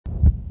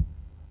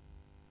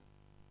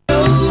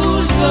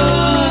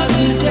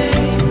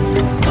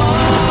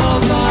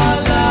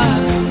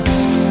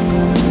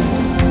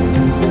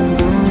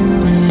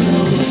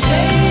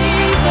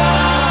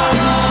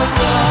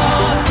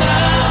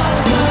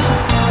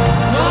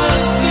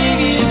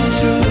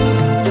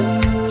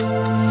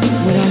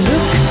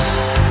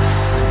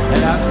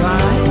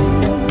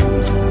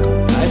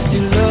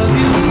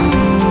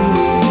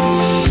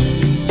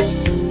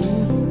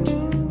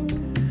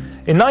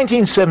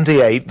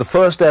1978, the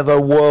first ever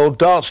World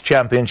Darts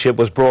Championship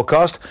was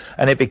broadcast,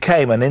 and it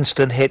became an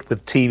instant hit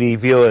with TV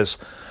viewers.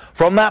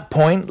 From that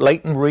point,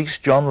 Leighton Rees,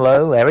 John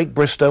Lowe, Eric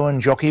Bristow and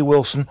Jockey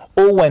Wilson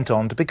all went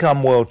on to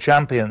become world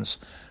champions.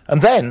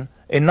 And then,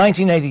 in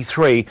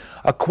 1983,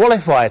 a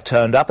qualifier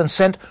turned up and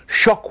sent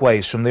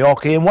shockwaves from the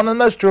hockey in one of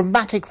the most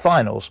dramatic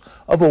finals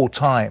of all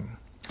time.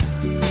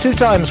 Two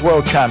times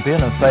world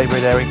champion and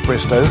favourite Eric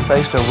Bristow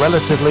faced a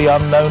relatively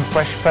unknown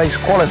fresh-faced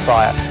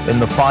qualifier in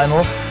the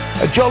final.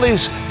 At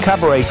Jolly's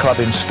Cabaret Club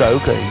in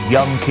Stoke, a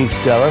young Keith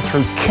Deller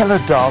threw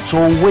killer darts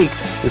all week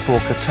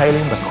before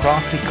curtailing the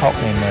crafty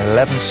Cockney in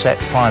the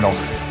 11-set final.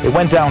 It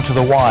went down to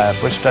the wire,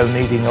 Bristow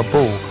needing a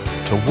bull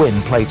to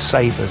win played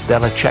safe as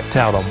Deller checked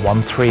out on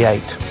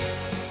 138.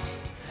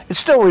 It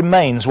still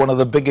remains one of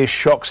the biggest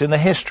shocks in the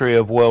history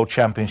of World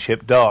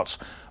Championship darts.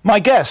 My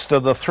guests are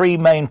the three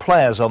main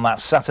players on that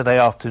Saturday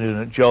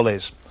afternoon at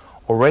Jolly's.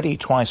 Already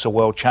twice a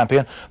world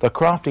champion, the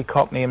crafty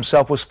Cockney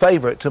himself was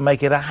favourite to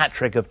make it a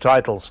hat-trick of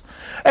titles.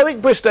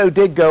 Eric Bristow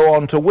did go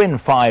on to win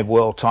 5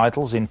 world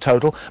titles in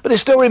total, but it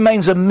still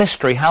remains a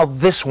mystery how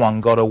this one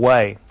got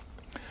away.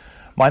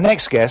 My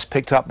next guest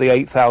picked up the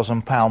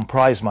 £8,000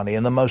 prize money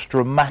in the most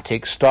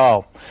dramatic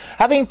style.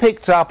 Having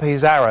picked up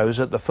his arrows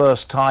at the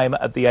first time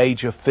at the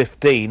age of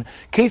 15,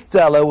 Keith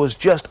Deller was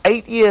just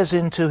 8 years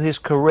into his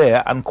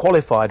career and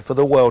qualified for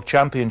the World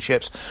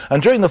Championships,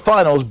 and during the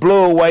finals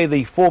blew away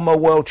the former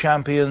world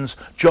champions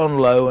John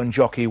Lowe and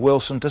Jockey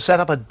Wilson to set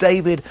up a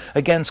David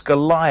against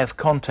Goliath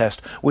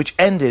contest, which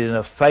ended in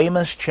a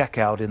famous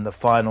checkout in the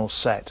final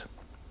set.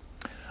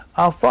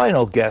 Our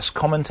final guest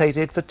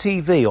commentated for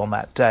TV on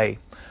that day.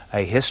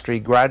 A history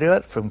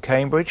graduate from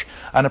Cambridge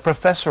and a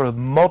professor of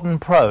modern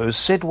prose,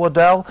 Sid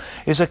Waddell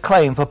is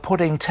acclaimed for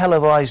putting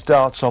televised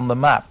darts on the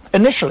map,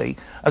 initially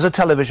as a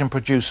television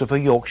producer for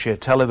Yorkshire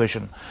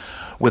Television.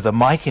 With a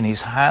mic in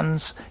his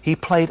hands, he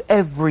played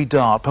every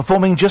dart,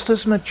 performing just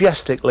as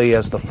majestically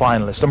as the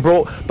finalist, and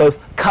brought both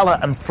colour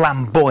and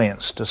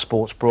flamboyance to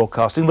sports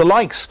broadcasting, the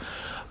likes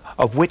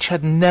of which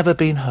had never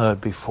been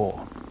heard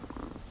before.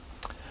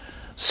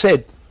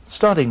 Sid,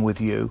 starting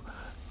with you,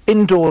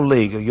 Indoor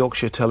League, a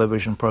Yorkshire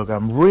Television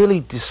programme,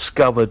 really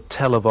discovered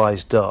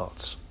televised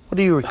darts. What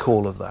do you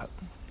recall of that?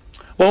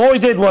 Well, what we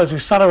did was we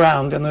sat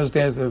around in those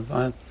days of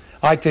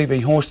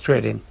ITV horse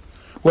trading,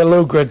 where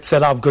Lou Grid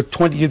said, I've got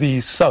 20 of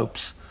these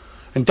soaps.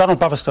 And Donald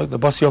Baverstock, the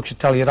boss of Yorkshire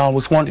Telly, had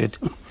always wanted,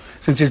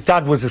 since his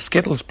dad was a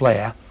Skittles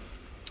player,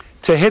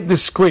 to hit the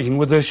screen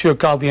with a show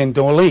called the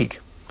Indoor League,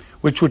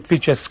 which would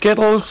feature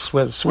Skittles,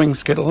 with swing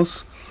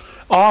Skittles,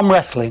 arm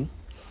wrestling,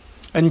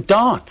 and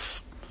darts,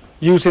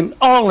 using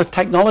all the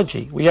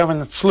technology we have in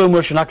the slow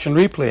motion action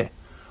replay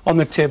on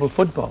the table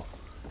football,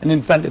 and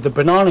invented the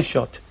banana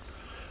shot.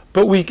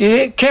 But we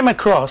came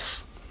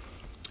across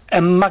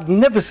a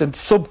magnificent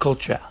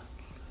subculture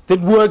that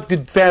worked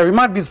at it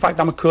might be the fact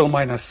I'm a coal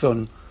miner's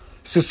son,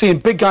 so seeing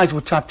big guys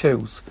with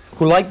tattoos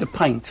who like the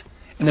pint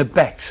and a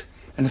bet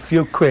and a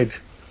few quid.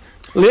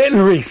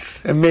 Leighton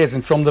Rees,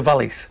 amazing, from the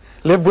valleys,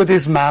 lived with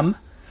his mam,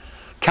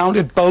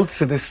 counted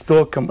bolts at his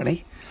store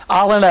company.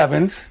 Alan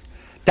Evans,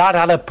 Dad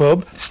had a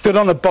pub, stood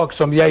on a box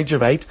from the age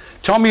of 8.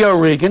 Tommy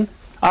O'Regan,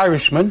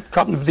 Irishman,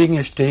 captain of the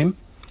English team,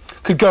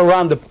 could go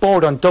around the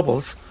board on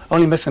doubles,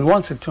 only missing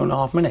once in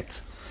 2.5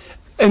 minutes.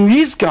 And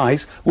these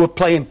guys were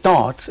playing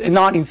darts in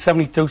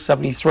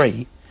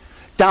 1972-73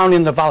 down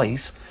in the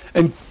valleys,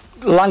 and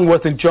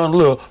Langworth and John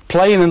Lowe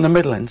playing in the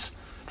Midlands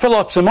for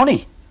lots of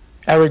money.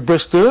 Eric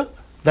Bristow,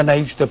 then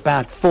aged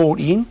about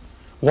 14,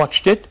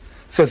 watched it,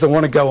 says I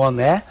want to go on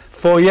there.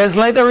 4 years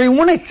later he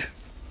won it.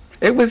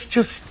 It was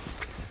just...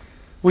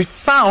 We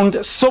found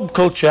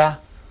subculture,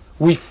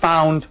 we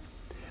found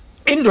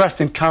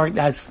interesting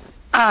characters,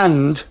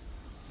 and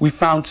we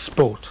found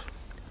sport.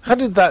 How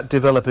did that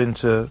develop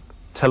into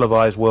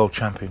televised World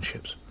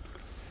Championships?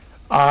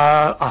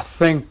 I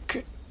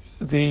think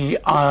the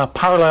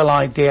parallel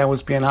idea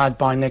was being had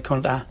by Nick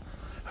Hunter,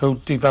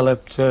 who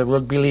developed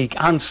rugby league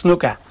and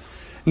snooker.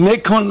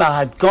 Nick Hunter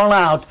had gone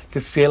out to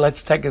say,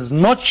 let's take as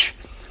much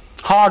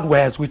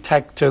hardware as we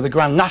take to the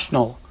Grand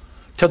National,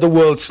 to the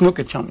World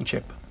Snooker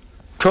Championship.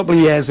 Couple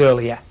of years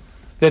earlier,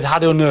 they'd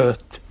had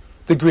unearthed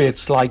the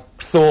greats like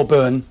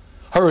Thorburn,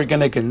 Hurricane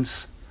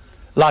Higgins,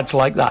 lads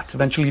like that,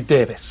 eventually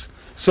Davis.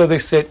 So they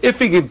said, if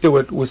we can do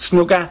it with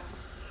snooker,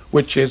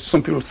 which is,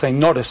 some people say,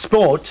 not a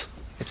sport,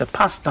 it's a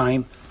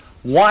pastime,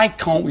 why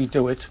can't we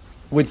do it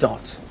with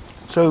darts?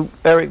 So,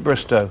 Eric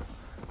Bristow,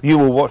 you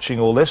were watching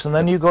all this and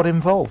then you got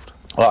involved.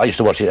 Well, I used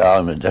to watch it at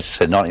home, as I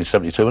said,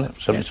 1972, wasn't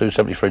it? 72, yeah.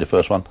 73, the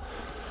first one.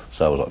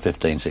 So I was like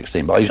 15,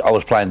 16. But I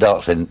was playing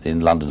darts in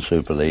London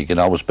Super League,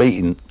 and I was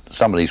beating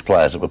some of these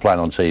players that were playing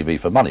on TV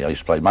for money. I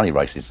used to play money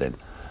races then.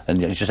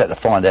 And you just had to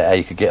find out how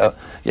you could get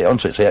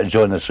onto it. So you had to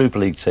join the Super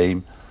League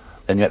team,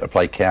 then you had to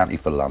play county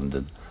for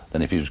London.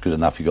 Then if you was good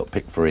enough, you got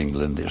picked for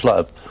England. It was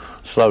like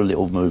a slow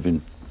little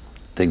moving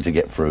thing to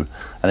get through.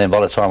 And then by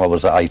the time I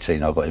was at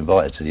 18, I got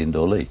invited to the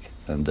Indoor League.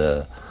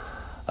 And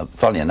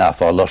funnily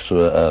enough, I lost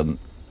to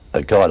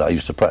a guy that I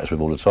used to practice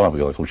with all the time, a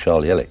guy called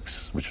Charlie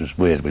Ellix, which was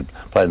weird. We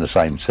played in the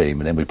same team,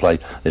 and then we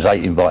played. There's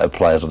 8 invited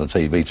players on the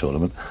TV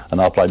tournament,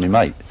 and I played my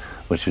mate,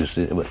 which was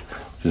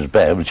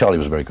better. I mean, Charlie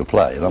was a very good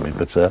player, you know what I mean?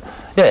 But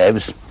yeah, it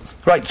was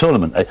a great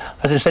tournament.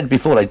 As I said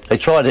before, they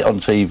tried it on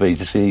TV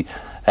to see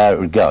how it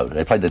would go.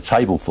 They played the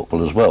table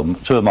football as well.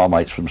 2 of my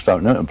mates from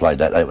Stoke Newton played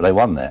that. They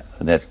won that,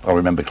 and I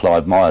remember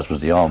Clive Myers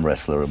was the arm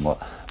wrestler and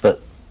what.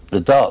 But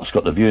the darts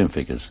got the viewing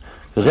figures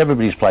because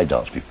everybody's played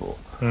darts before,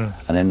 and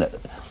then.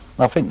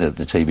 I think the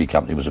TV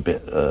company was a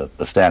bit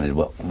astounded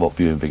what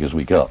viewing figures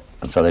we got,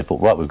 and so they thought,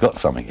 right, we've got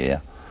something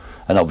here,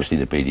 and obviously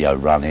the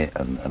BDO run it,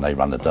 and they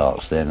run the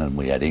darts then, and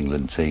we had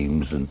England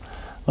teams, and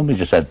we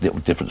just had little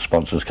different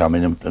sponsors come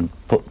in and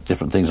put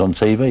different things on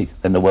TV.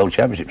 Then the World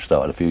Championship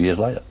started a few years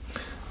later.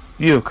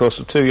 You, of course,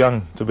 were too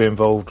young to be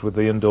involved with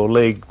the indoor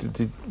league.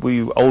 Were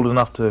you old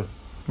enough to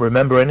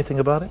remember anything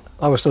about it?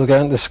 I was still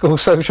going to school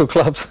social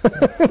clubs,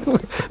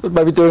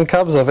 maybe doing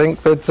cubs, I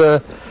think,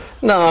 but.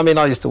 No, I mean,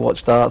 I used to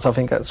watch darts. I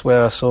think that's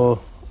where I saw,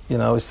 you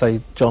know,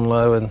 say John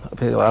Lowe and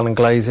people like Alan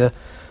Glazier.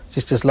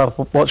 Just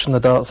loved watching the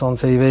darts on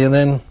TV. And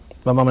then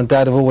my mum and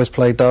dad have always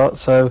played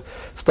darts, so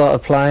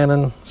started playing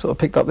and sort of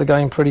picked up the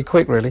game pretty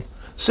quick, really.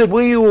 Sid,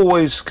 were you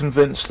always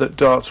convinced that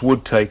darts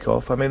would take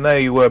off? I mean, there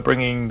you were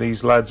bringing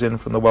these lads in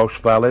from the Welsh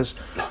valleys.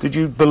 Did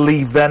you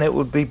believe then it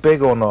would be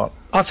big or not?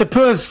 I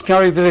suppose,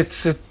 Gary, that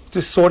it's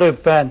this sort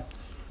of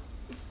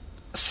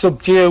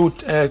subdued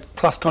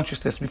class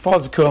consciousness before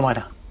the coal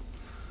miner.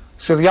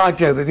 So the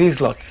idea that these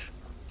lot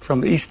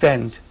from the East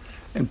End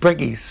and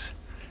Briggies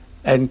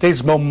and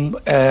his mum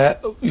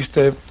used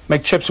to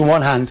make chips with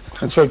one hand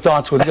and throw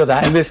darts with the other,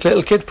 and this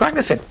little kid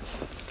practicing.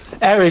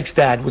 Eric's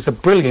dad was a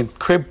brilliant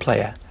crib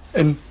player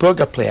and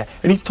burger player,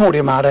 and he taught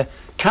him how to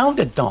count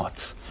at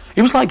darts.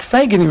 He was like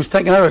Fagin. He was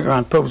taking Eric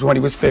around pubs when he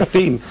was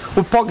 15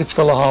 with pockets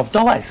full of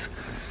 $half.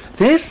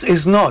 This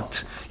is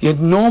not your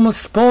normal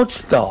sports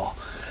star.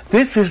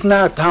 This is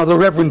not how the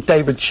Reverend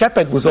David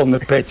Shepherd was on the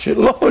pitch at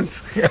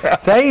Lord's.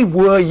 They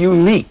were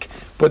unique.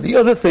 But the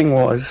other thing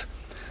was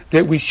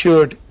that we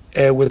showed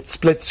with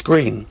split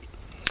screen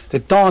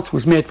that darts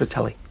was made for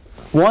telly.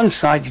 One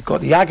side you've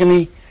got the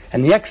agony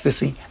and the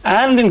ecstasy,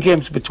 and in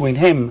games between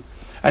him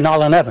and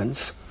Alan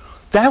Evans,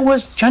 there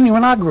was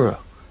genuine aggro.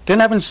 Then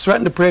Evans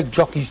threatened to break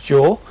Jockey's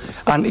jaw,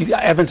 and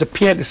Evans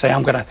appeared to say,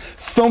 I'm going to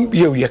thump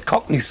you, you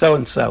cockney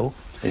so-and-so.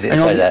 He didn't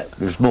say that.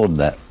 It was more than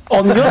that.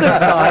 On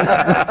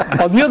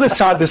the other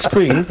side of the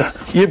screen,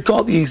 you've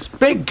got these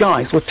big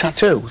guys with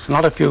tattoos and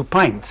not a few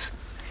pints,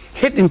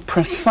 hitting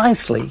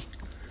precisely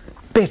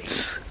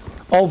bits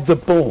of the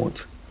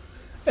board.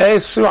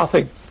 So I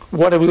think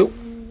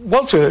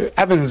Walter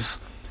Evans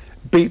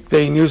beat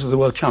the News of the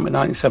World Champ in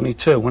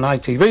 1972 when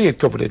ITV had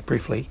covered it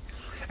briefly,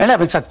 and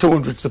Evans had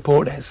 200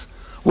 supporters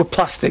with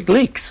plastic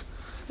leaks,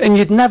 and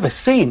you'd never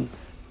seen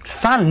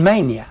fan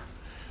mania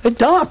at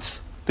darts.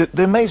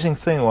 The amazing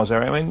thing was,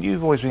 Eric, I mean,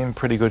 you've always been in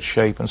pretty good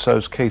shape, and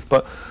so's Keith,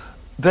 but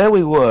there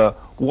we were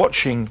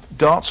watching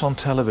darts on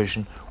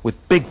television with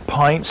big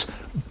pints,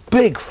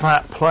 big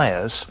fat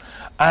players,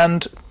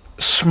 and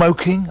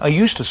smoking. I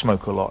used to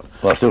smoke a lot.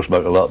 Well, I still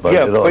smoke a lot, but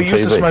yeah, not I on used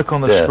TV. to smoke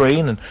on the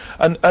screen,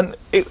 and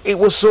it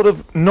was sort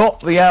of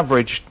not the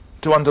average,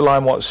 to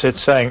underline what Sid's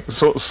saying,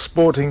 sort of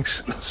sporting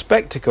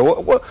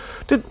spectacle. What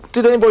did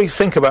anybody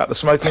think about the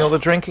smoking or the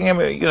drinking? I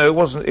mean, you know,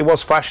 it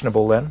was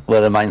fashionable then.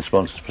 Well, the main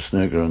sponsors for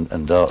snooker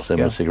and darts then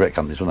were cigarette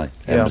companies, weren't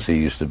they? Yeah. Embassy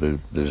used to do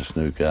the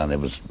snooker, and there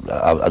was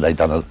they'd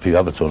done a few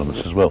other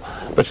tournaments as well.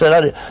 But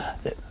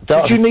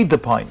did you need the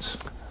pints?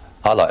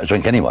 I like to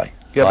drink anyway.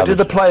 Yeah, but did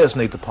the players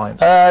need the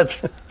pints?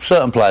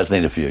 Certain players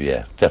need a few,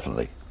 yeah,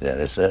 definitely. Yeah,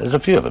 there's a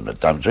few of them that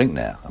don't drink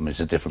now. I mean, it's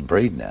a different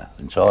breed now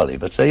entirely.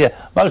 But yeah,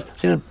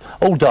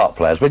 all dart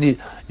players, when you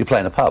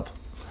play in a pub,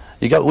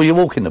 you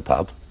walk in the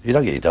pub, you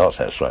don't get your darts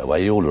out straight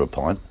away. You order a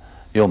pint.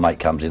 Your mate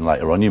comes in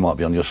later on. You might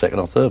be on your second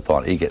or third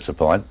pint. He gets a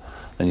pint,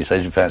 and you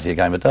say you fancy a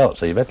game of darts.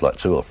 So you've had like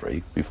 2 or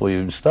 3 before you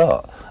even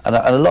start. And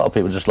a lot of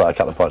people just like a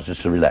couple of pints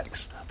just to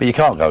relax. But you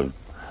can't go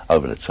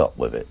over the top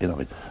with it. You know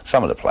what I mean?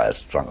 Some of the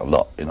players drank a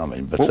lot. You know what I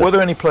mean? But were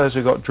there any players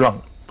who got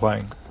drunk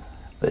playing?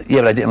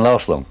 Yeah, but they didn't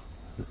last long.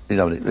 You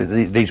know,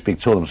 these big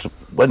tournaments,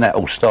 when that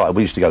all started,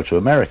 we used to go to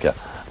America,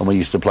 and we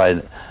used to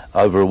play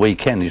over a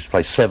weekend. We used to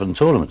play 7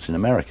 tournaments in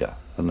America,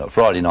 and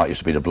Friday night used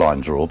to be the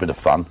blind draw, a bit of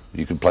fun.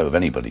 You could play with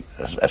anybody.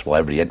 That's why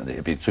everybody entered it.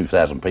 It'd be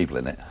 2,000 people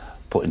in it,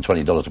 putting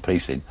 $20 a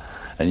piece in,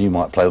 and you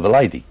might play with a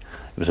lady.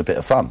 It was a bit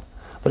of fun,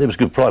 but it was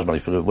good prize money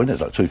for the winners,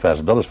 like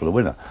 $2,000 for the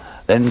winner.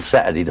 Then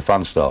Saturday the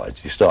fun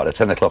started. You started at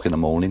 10 o'clock in the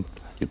morning.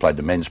 You played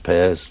the men's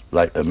pairs,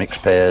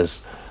 mixed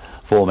pairs,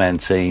 4-man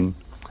team.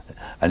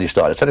 And you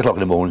started at 10 o'clock in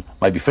the morning,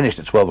 maybe finished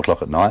at 12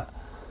 o'clock at night,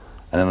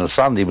 and then on a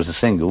Sunday was the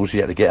singles.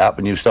 You had to get up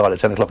and you started at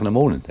 10 o'clock in the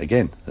morning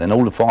again. And then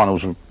all the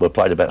finals were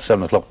played about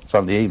 7 o'clock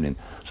Sunday evening.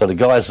 So the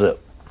guys that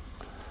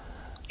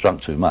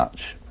drunk too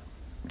much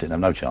didn't have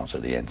no chance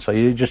at the end. So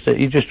you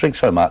just drink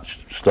so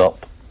much,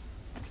 stop,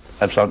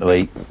 have something to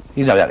eat.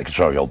 You know how to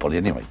control your body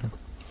anyway.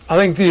 I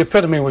think the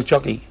epitome was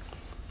jockey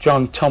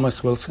John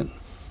Thomas Wilson.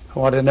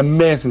 who had an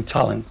amazing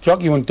talent.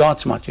 Jockey won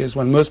darts matches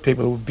when most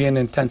people would be in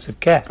intensive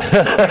care.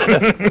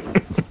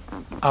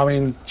 I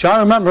mean, I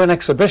remember an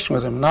exhibition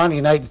with him in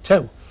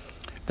 1982.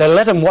 They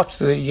let him watch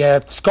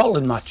the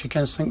Scotland match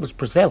against, I think it was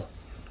Brazil,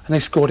 and they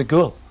scored a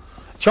goal.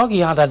 Jockey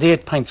had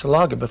 8 pints of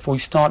lager before he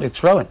started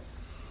throwing.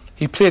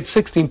 He played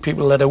 16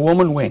 people, let a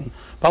woman win,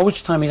 by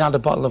which time he'd had a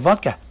bottle of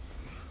vodka.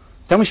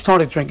 Then we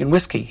started drinking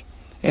whiskey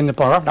in the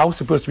bar. I was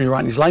supposed to be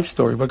writing his life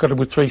story, but I got it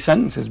with 3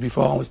 sentences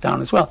before I was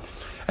down as well.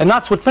 And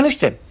that's what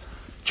finished him.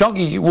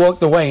 Jockey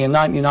walked away in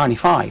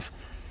 1995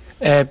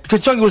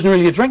 because Jockey wasn't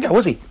really a drinker,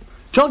 was he?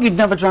 Jockey had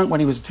never drank when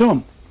he was at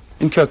home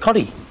in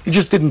Kirkcaldy. He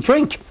just didn't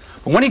drink.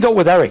 But when he got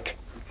with Eric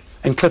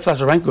and Cliff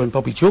Lazarenko and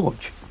Bobby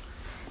George,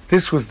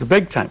 this was the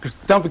big time. Because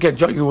don't forget,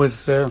 Jockey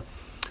was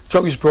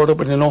brought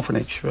up in an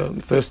orphanage for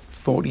the first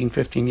 14,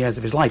 15 years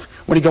of his life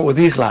when he got with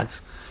these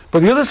lads.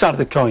 But the other side of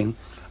the coin,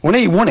 when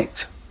he won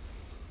it,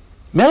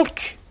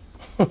 milk.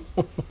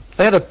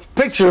 They had a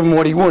picture of him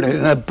when he won it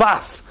in a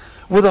bath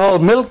with all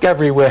milk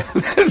everywhere.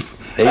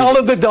 All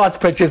of the darts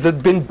pictures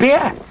had been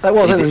beer. That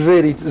wasn't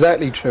really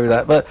exactly true,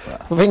 that. But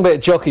the thing about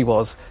Jockey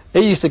was,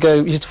 he used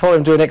to follow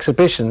him doing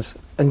exhibitions,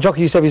 and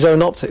Jockey used to have his own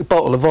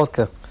bottle of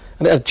vodka,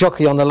 and it had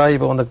Jockey on the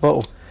label on the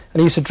bottle.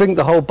 And he used to drink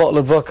the whole bottle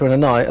of vodka in a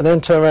night, and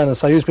then turn around and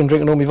say, "Who's been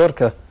drinking all my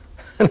vodka?"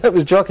 And that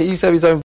was Jockey. He used to have his own